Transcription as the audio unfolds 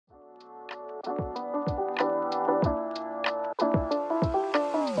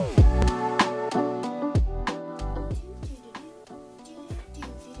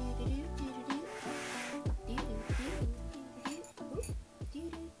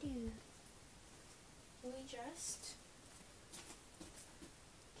just?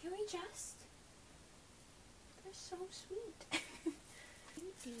 Can we just? They're so sweet.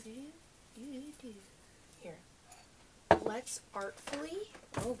 Here. Let's artfully.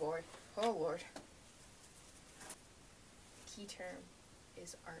 Oh Lord. Oh Lord. Key term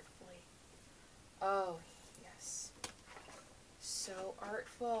is artfully. Oh, yes. So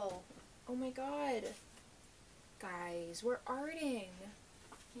artful. Oh my god. Guys, we're arting.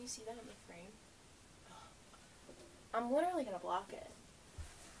 Can you see that in the frame? I'm literally gonna block it.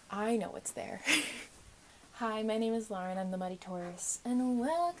 I know it's there. Hi, my name is Lauren. I'm the Muddy Taurus. And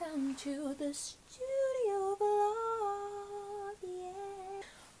welcome to the studio vlog. Yeah.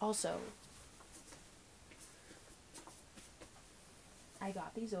 Also, I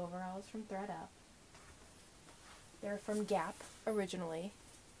got these overalls from ThredUp. They're from Gap originally.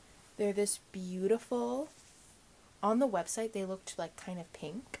 They're this beautiful, on the website they looked like kind of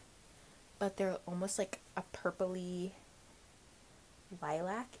pink, but they're almost like a purpley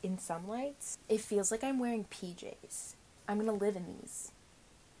lilac in some lights. It feels like I'm wearing PJs. I'm gonna live in these.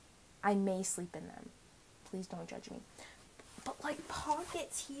 I may sleep in them. Please don't judge me. But like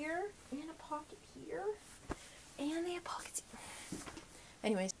pockets here, and a pocket here, and they have pockets here.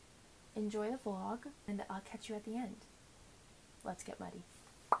 Anyways, enjoy the vlog, and I'll catch you at the end. Let's get muddy.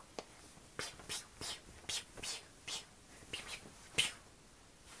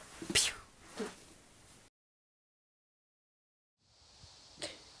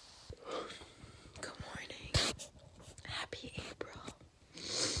 Good morning. Happy April.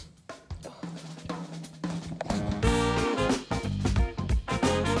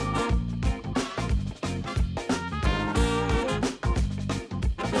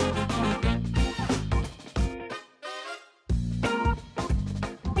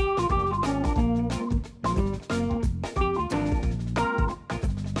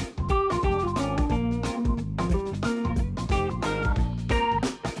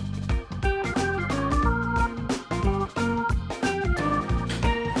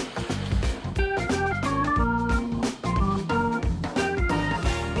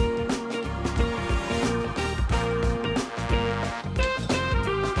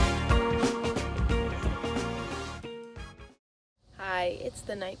 It's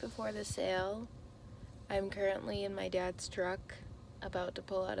the night before the sale. I'm currently in my dad's truck, about to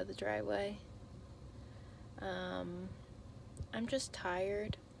pull out of the driveway. I'm just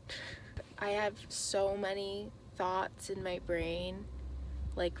tired. I have so many thoughts in my brain,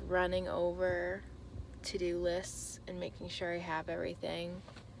 like running over to-do lists and making sure I have everything.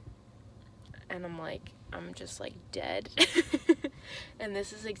 And I'm just like dead. And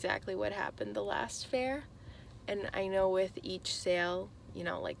this is exactly what happened the last fair. And I know with each sale, you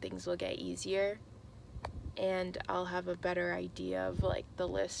know, like things will get easier and I'll have a better idea of like the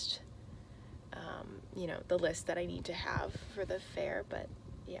list, you know, the list that I need to have for the fair. But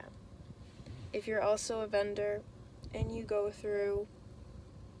yeah, if you're also a vendor and you go through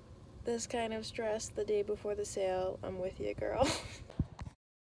this kind of stress the day before the sale, I'm with you, girl.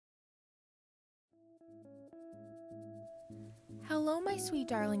 Hello, my sweet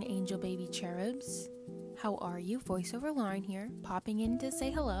darling angel baby cherubs. How are you? Voiceover Lauren here, popping in to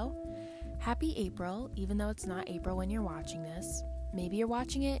say hello. Happy April, even though it's not April when you're watching this. Maybe you're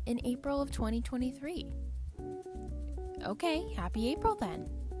watching it in April of 2023. Okay, happy April then,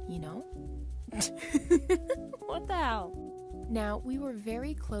 you know? What the hell? Now, we were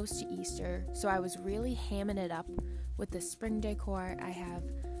very close to Easter, so I was really hamming it up with the spring decor. I have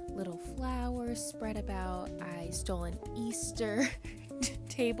little flowers spread about. I stole an Easter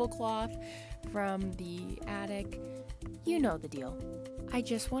tablecloth from the attic. You know the deal. I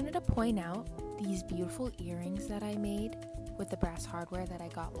just wanted to point out these beautiful earrings that I made with the brass hardware that I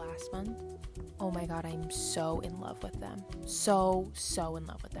got last month. Oh my god, I'm so in love with them. So in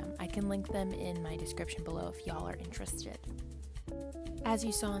love with them. I can link them in my description below if y'all are interested. As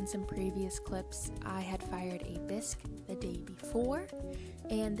you saw in some previous clips, I had fired a bisque the day before,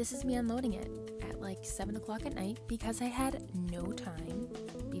 and this is me unloading it at like 7 o'clock at night because I had no time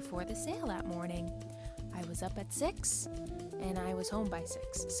before the sale that morning. I was up at 6 and I was home by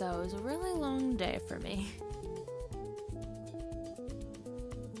 6, so it was a really long day for me.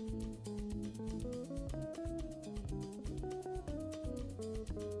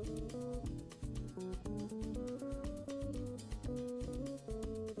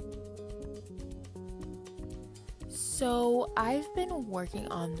 So I've been working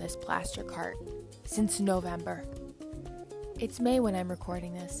on this plaster cart since November. It's May when I'm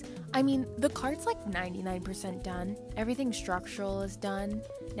recording this. I mean, the cart's like 99% done. Everything structural is done.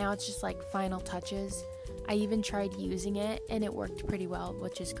 Now it's just like final touches. I even tried using it and it worked pretty well,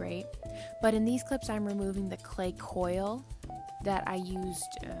 which is great. But in these clips, I'm removing the clay coil that I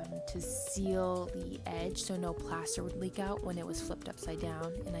used to seal the edge so no plaster would leak out when it was flipped upside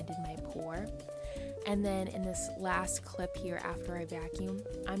down and I did my pour. And then in this last clip here after I vacuum,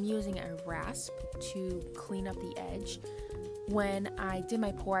 I'm using a rasp to clean up the edge. When I did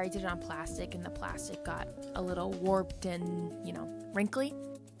my pour, I did it on plastic and the plastic got a little warped and, wrinkly.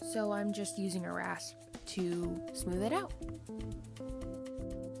 So I'm just using a rasp to smooth it out.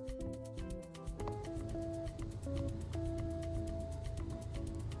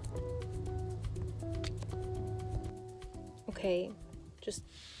 Okay, just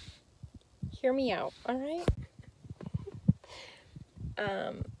hear me out, all right?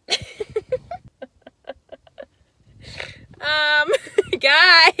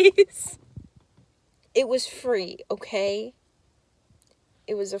 Guys, it was free, okay?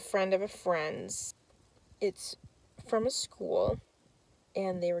 It was a friend of a friend's. It's from a school,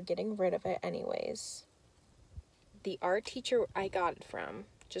 and they were getting rid of it anyways. The art teacher I got it from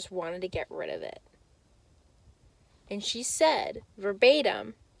just wanted to get rid of it. And she said,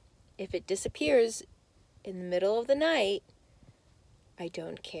 verbatim, if it disappears in the middle of the night, I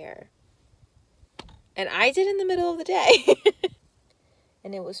don't care. And I did in the middle of the day.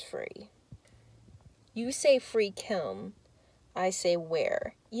 And it was free. You say free kiln, I say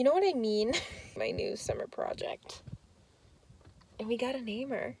where. You know what I mean? My new summer project. And we got to name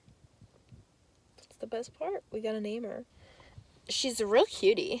her. That's the best part. We got to name her. She's a real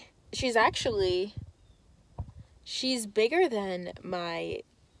cutie. She's bigger than my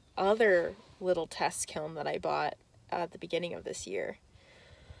other little test kiln that I bought at the beginning of this year.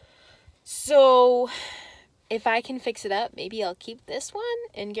 So if I can fix it up, maybe I'll keep this one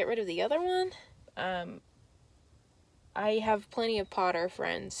and get rid of the other one. I have plenty of potter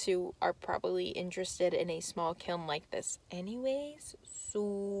friends who are probably interested in a small kiln like this anyways.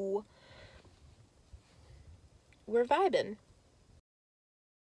 So we're vibing.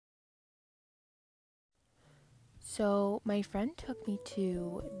 So my friend took me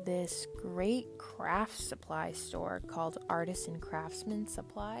to this great craft supply store called Artisan Craftsman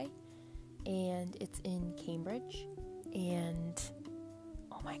Supply, and it's in Cambridge, and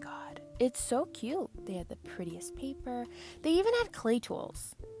oh my god, it's so cute. They had the prettiest paper. They even had clay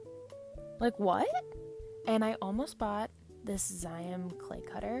tools. Like, what? And I almost bought this Zyam clay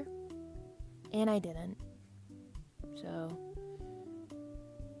cutter, and I didn't. So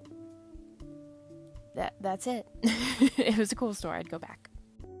that's it. It was a cool store. I'd go back.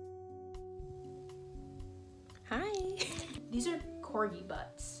 Hi. These are corgi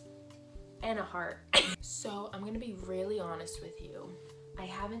butts and a heart. So I'm gonna be really honest with you. I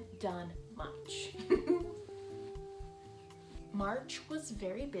haven't done much. March was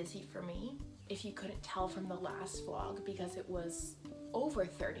very busy for me, if you couldn't tell from the last vlog, because it was over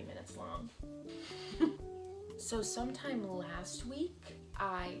 30 minutes long. So sometime last week,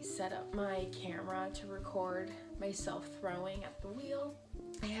 I set up my camera to record myself throwing at the wheel.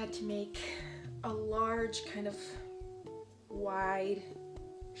 I had to make a large kind of wide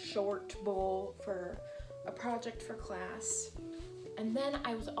short bowl for a project for class. And then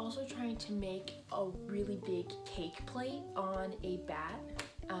I was also trying to make a really big cake plate on a bat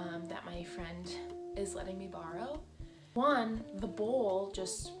that my friend is letting me borrow. The bowl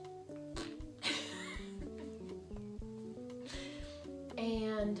just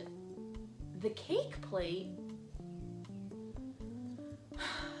and the cake plate,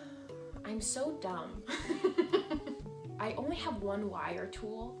 I'm so dumb. I only have one wire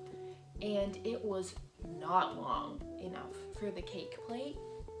tool and it was not long enough for the cake plate.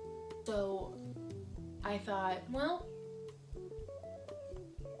 So I thought, well,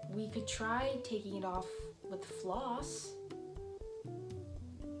 we could try taking it off with floss.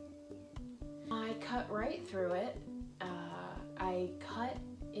 I cut right through it. I cut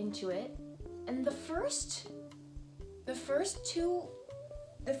into it, and the first 2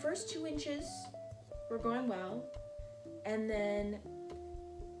 inches were going well, and then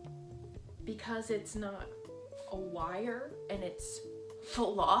because it's not a wire and it's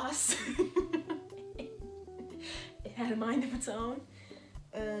floss, it had a mind of its own.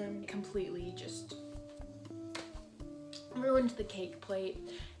 Completely just ruined the cake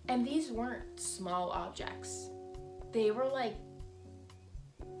plate. And these weren't small objects. They were like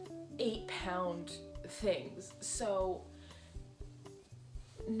 8-pound things. So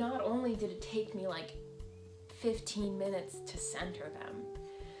not only did it take me like 15 minutes to center them,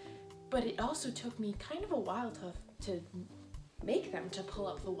 but it also took me kind of a while to make them, to pull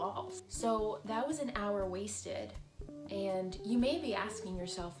up the walls. So that was an hour wasted. And you may be asking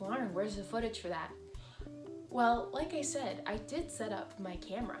yourself, Lauren, where's the footage for that? Well, like I said, I did set up my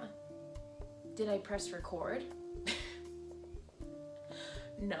camera. Did I press record?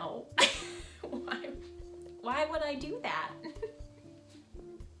 No. Why would I do that?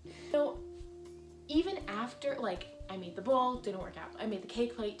 So, even after, like, I made the bowl, didn't work out. I made the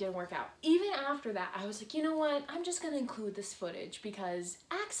cake plate, didn't work out. Even after that, I was like, you know what? I'm just gonna include this footage because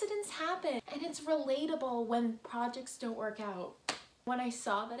accidents happen and it's relatable when projects don't work out. When I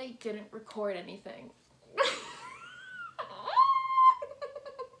saw that I didn't record anything,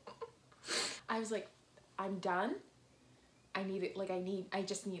 I was like, I'm done. I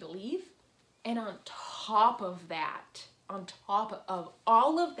just need to leave. And on top of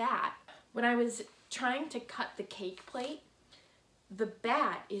all of that, when I was trying to cut the cake plate, the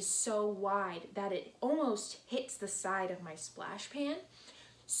bat is so wide that it almost hits the side of my splash pan.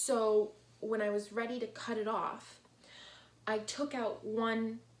 So when I was ready to cut it off, I took out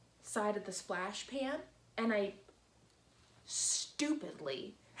one side of the splash pan and I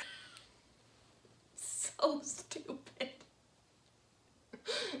stupidly, so stupid.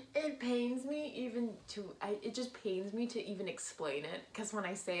 It just pains me to even explain it, because when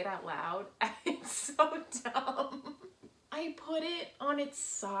I say it out loud, it's so dumb. I put it on its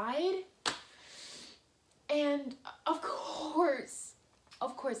side, and of course,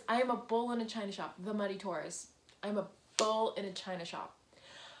 I am a bull in a china shop, the Muddy Taurus. I'm a bull in a china shop.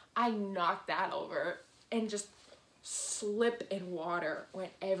 I knocked that over and just slip and water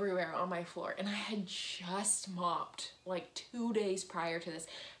went everywhere on my floor, and I had just mopped like 2 days prior to this.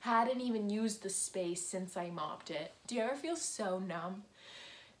 Hadn't even used the space since I mopped it. Do you ever feel so numb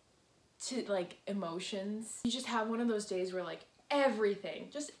to like emotions? You just have one of those days where like everything,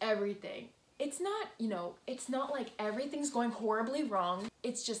 just everything. It's not, it's not like everything's going horribly wrong.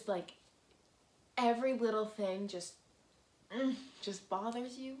 It's just like every little thing just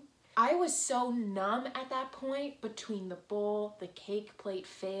bothers you. I was so numb at that point between the bowl, the cake plate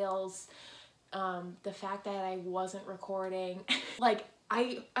fails, the fact that I wasn't recording. Like,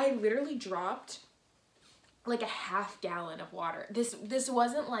 I literally dropped like a half gallon of water. This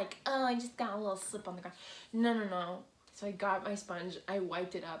wasn't like, oh, I just got a little slip on the ground. No. So I got my sponge, I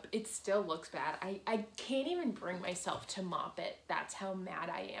wiped it up. It still looks bad. I can't even bring myself to mop it. That's how mad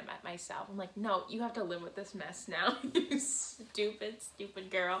I am at myself. I'm like, no, you have to live with this mess now, you stupid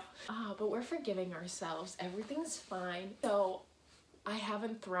girl. But we're forgiving ourselves. Everything's fine. So I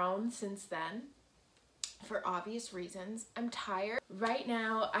haven't thrown since then for obvious reasons. I'm tired. Right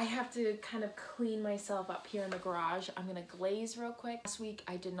now, I have to kind of clean myself up here in the garage. I'm gonna glaze real quick. Last week,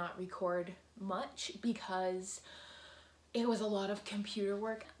 I did not record much because it was a lot of computer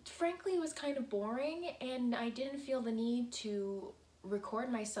work. Frankly, it was kind of boring, and I didn't feel the need to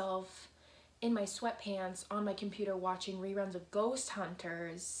record myself in my sweatpants on my computer watching reruns of Ghost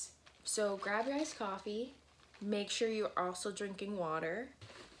Hunters. So grab your iced coffee. Make sure you're also drinking water.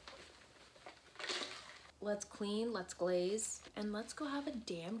 Let's clean, let's glaze, and let's go have a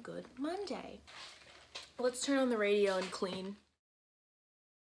damn good Monday. Let's turn on the radio and clean.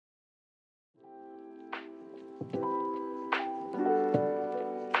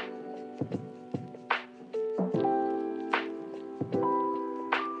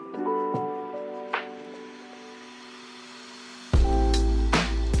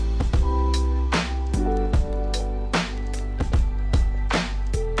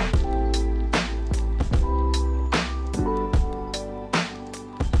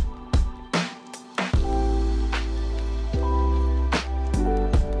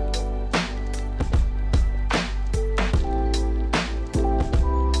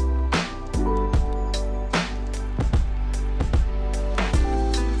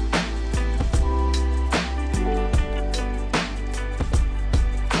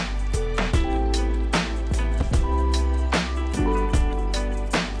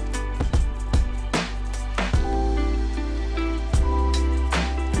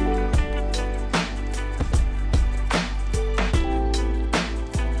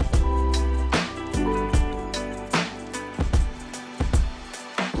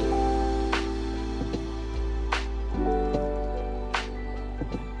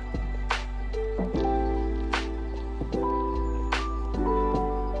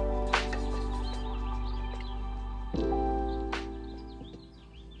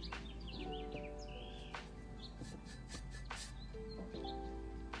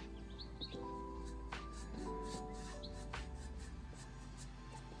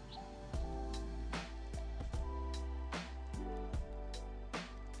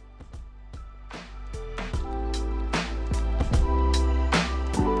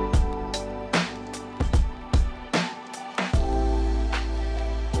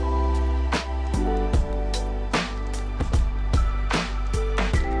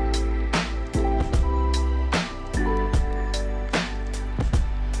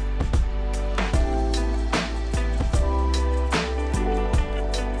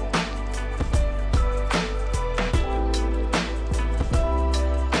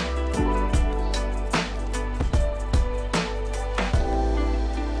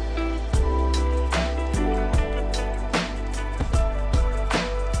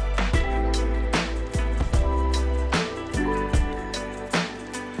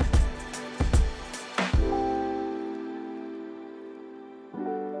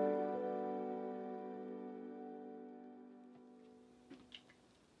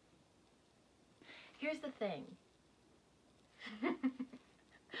 thing.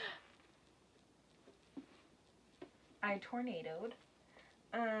 I tornadoed.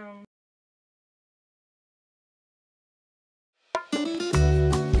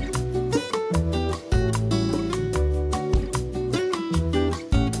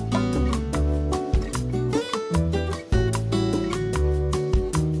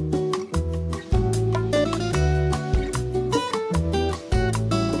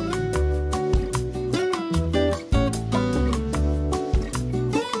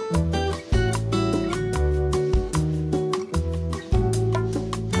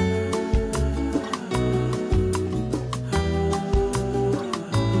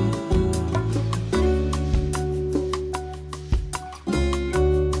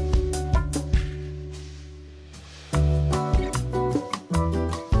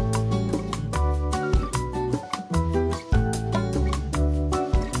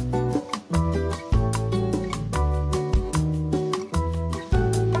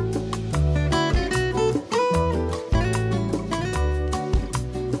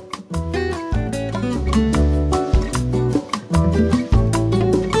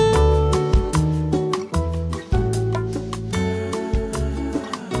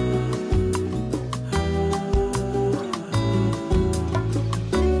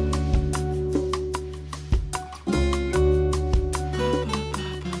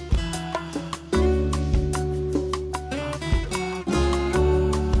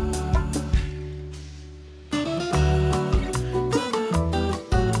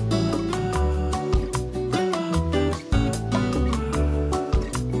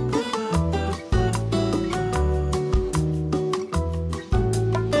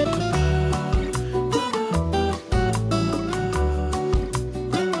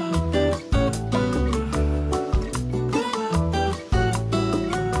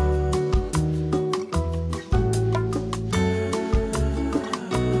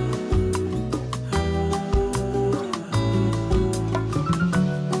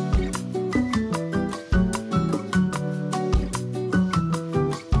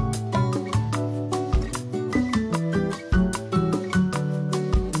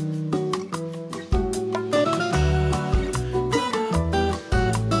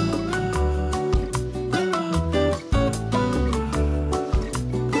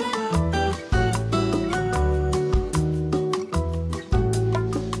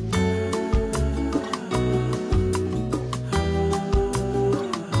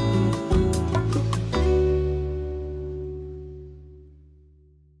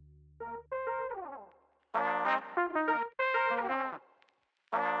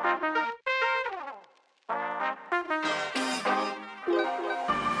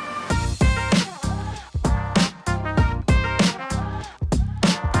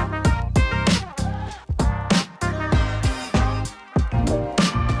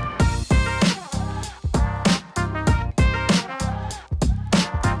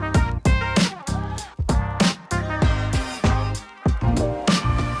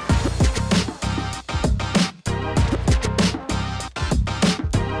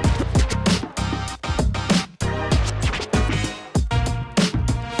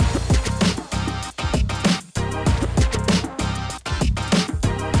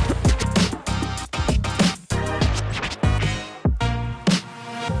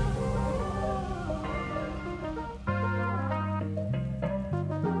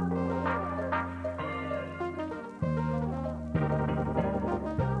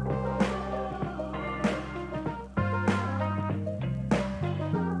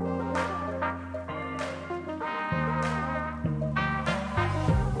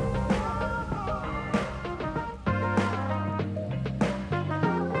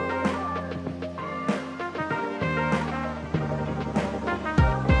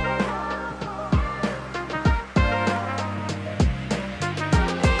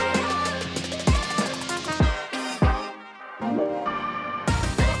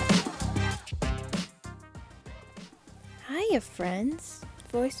 Hiya, friends.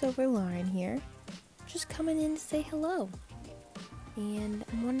 Voiceover Lauren here. Just coming in to say hello. And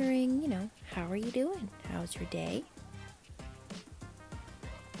I'm wondering, how are you doing? How's your day?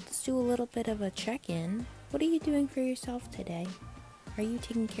 Let's do a little bit of a check-in. What are you doing for yourself today? Are you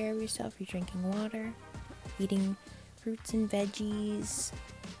taking care of yourself? Are you drinking water? Eating fruits and veggies?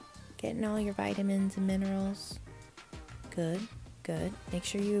 Getting all your vitamins and minerals? Good, good. Make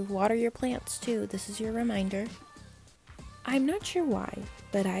sure you water your plants too. This is your reminder. I'm not sure why,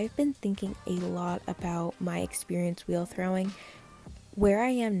 but I've been thinking a lot about my experience wheel throwing, where I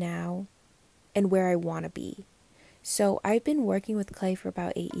am now, and where I want to be. So I've been working with clay for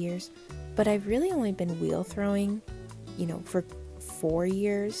about 8 years, but I've really only been wheel throwing, for 4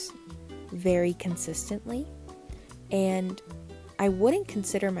 years very consistently. And I wouldn't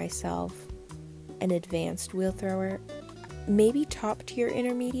consider myself an advanced wheel thrower. Maybe top tier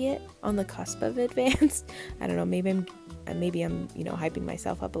intermediate, on the cusp of advanced. I don't know, maybe I'm hyping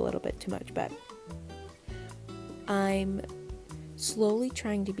myself up a little bit too much, but I'm slowly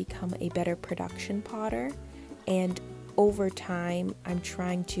trying to become a better production potter, and over time I'm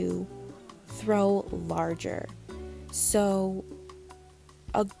trying to throw larger. So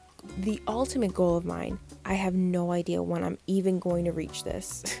the ultimate goal of mine, I have no idea when I'm even going to reach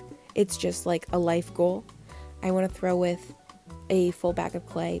this. It's just like a life goal. I want to throw with a full bag of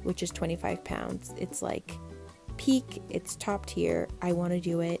clay, which is 25 pounds. It's like peak, it's top tier. I want to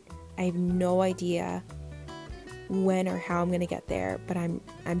do it. I have no idea when or how I'm going to get there, but I'm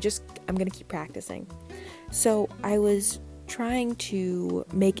going to keep practicing. So I was trying to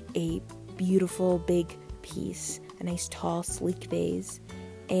make a beautiful big piece, a nice tall sleek vase,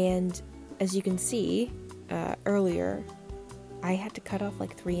 and as you can see earlier, I had to cut off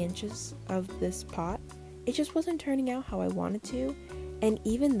like 3 inches of this pot. It just wasn't turning out how I wanted to, and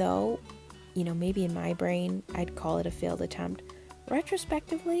even though, maybe in my brain I'd call it a failed attempt,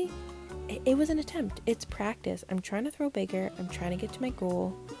 retrospectively, it was an attempt. It's practice. I'm trying to throw bigger. I'm trying to get to my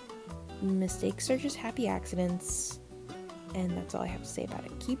goal. Mistakes are just happy accidents, and that's all I have to say about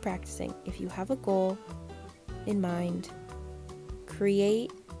it. Keep practicing. If you have a goal in mind,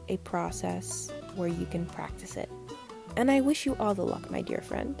 create a process where you can practice it. And I wish you all the luck, my dear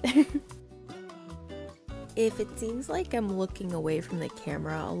friend. If it seems like I'm looking away from the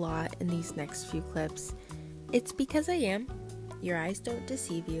camera a lot in these next few clips, it's because I am. Your eyes don't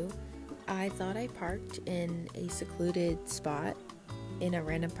deceive you. I thought I parked in a secluded spot in a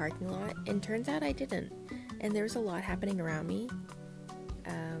random parking lot, and turns out I didn't. And there was a lot happening around me.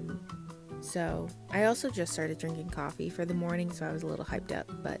 So I also just started drinking coffee for the morning, so I was a little hyped up.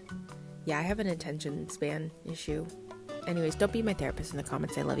 But yeah, I have an attention span issue. Anyways, don't be my therapist in the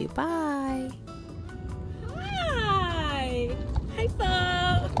comments. I love you. Bye. Hi. Hi,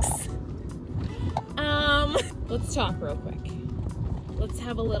 folks. Let's talk real quick. We'll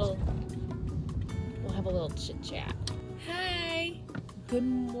have a little chit chat. Hi. Good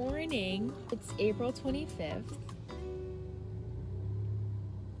morning. It's April 25th.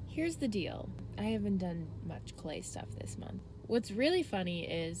 Here's the deal. I haven't done much clay stuff this month. What's really funny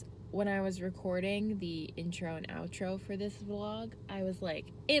is when I was recording the intro and outro for this vlog, I was like,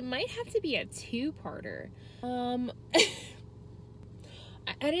 it might have to be a 2-parter. I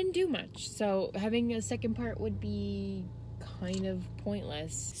didn't do much, so having a second part would be kind of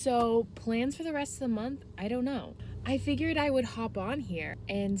pointless. So plans for the rest of the month, I don't know. I figured I would hop on here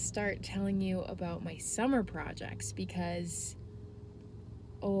and start telling you about my summer projects because,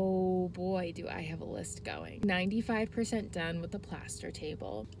 oh boy, do I have a list going. 95% done with the plaster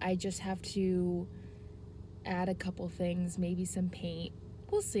table. I just have to add a couple things, maybe some paint.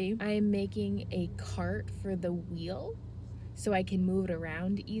 We'll see. I am making a cart for the wheel so I can move it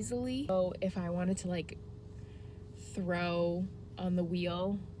around easily. So if I wanted to like throw on the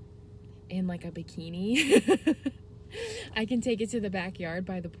wheel in like a bikini, I can take it to the backyard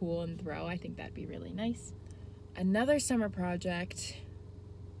by the pool and throw. I think that'd be really nice. Another summer project,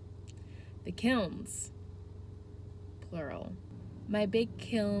 the kilns, plural. My big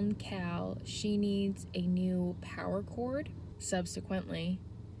kiln, Cal, she needs a new power cord. Subsequently,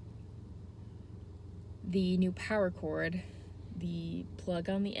 the new power cord, the plug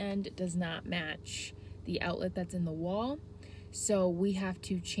on the end does not match the outlet that's in the wall. So we have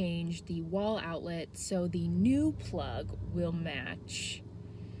to change the wall outlet so the new plug will match.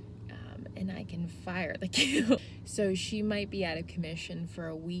 And I can fire the kiln. So she might be out of commission for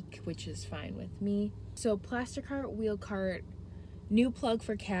a week, which is fine with me. So plaster cart, wheel cart, new plug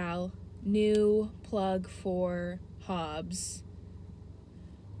for Cal, new plug for Hobbs,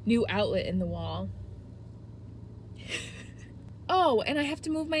 new outlet in the wall. Oh, and I have to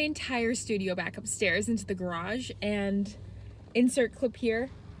move my entire studio back upstairs into the garage, and insert clip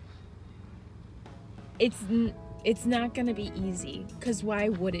here. It's not gonna be easy, because why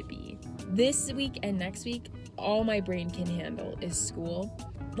would it be? This week and next week, all my brain can handle is school.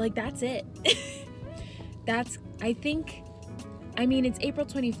 Like, that's it. It's April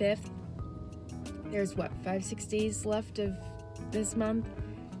 25th. There's what, 5-6 days left of this month?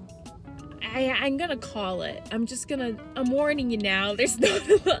 I'm gonna call it. I'm warning you now, there's not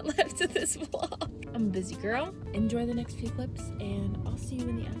a lot left of this vlog. I'm a busy girl. Enjoy the next few clips, and I'll see you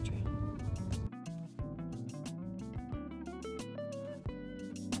in the outro.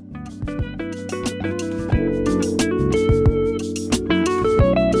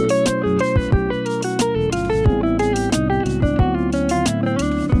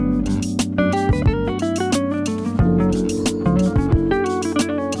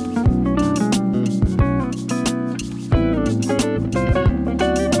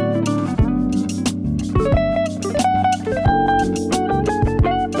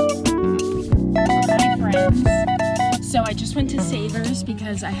 I just went to Savers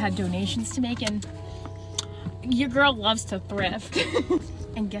because I had donations to make, and your girl loves to thrift.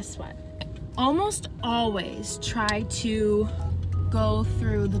 And guess what? Almost always try to go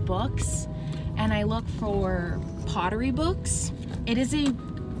through the books and I look for pottery books. It is a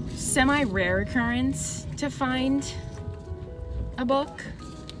semi-rare occurrence to find a book,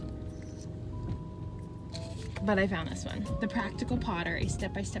 but I found this one, The Practical Potter, a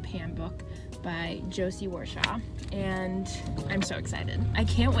step-by-step handbook by Josie Warshaw, and I'm so excited. I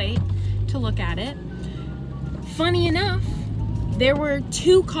can't wait to look at it. Funny enough, there were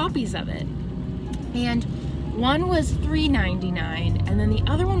 2 copies of it, and one was $3.99 and then the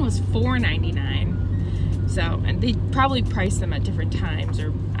other one was $4.99. So, and they probably priced them at different times,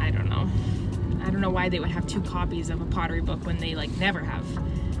 or I don't know. I don't know why they would have 2 copies of a pottery book when they like never have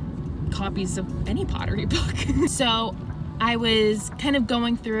copies of any pottery book. So I was kind of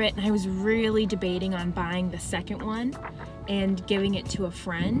going through it and I was really debating on buying the second one and giving it to a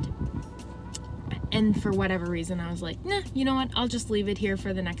friend. And for whatever reason, I was like, nah, you know what? I'll just leave it here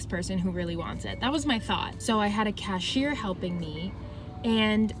for the next person who really wants it. That was my thought. So I had a cashier helping me,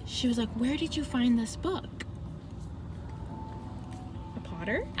 and she was like, where did you find this book? A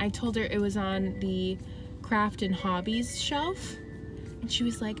Potter? I told her it was on the craft and hobbies shelf. And she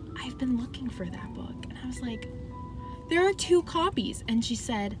was like, I've been looking for that book. And I was like, there are 2 copies. And she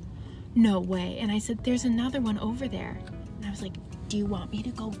said, no way. And I said, there's another one over there. And I was like, do you want me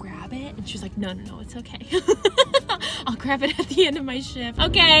to go grab it? And she was like, no, it's okay. I'll grab it at the end of my shift.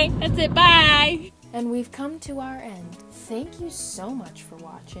 Okay, that's it, bye. And we've come to our end. Thank you so much for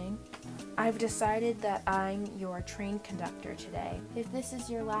watching. I've decided that I'm your train conductor today. If this is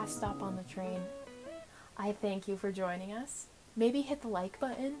your last stop on the train, I thank you for joining us. Maybe hit the like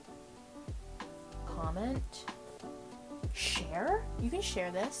button, comment, share. You can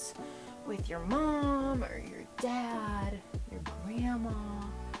share this with your mom or your dad, your grandma,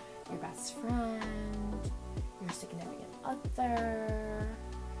 your best friend, your significant other,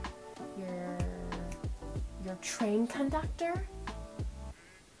 your train conductor.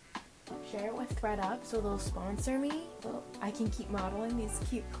 Share it with ThredUp so they'll sponsor me so I can keep modeling these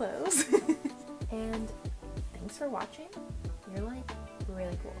cute clothes. And thanks for watching. You're like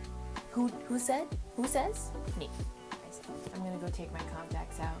really cool. Who said? Who says? Me. I'm gonna go take my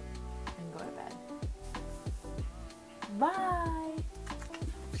contacts out and go to bed. Bye!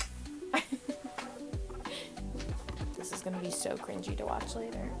 This is gonna be so cringy to watch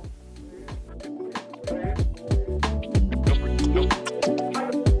later.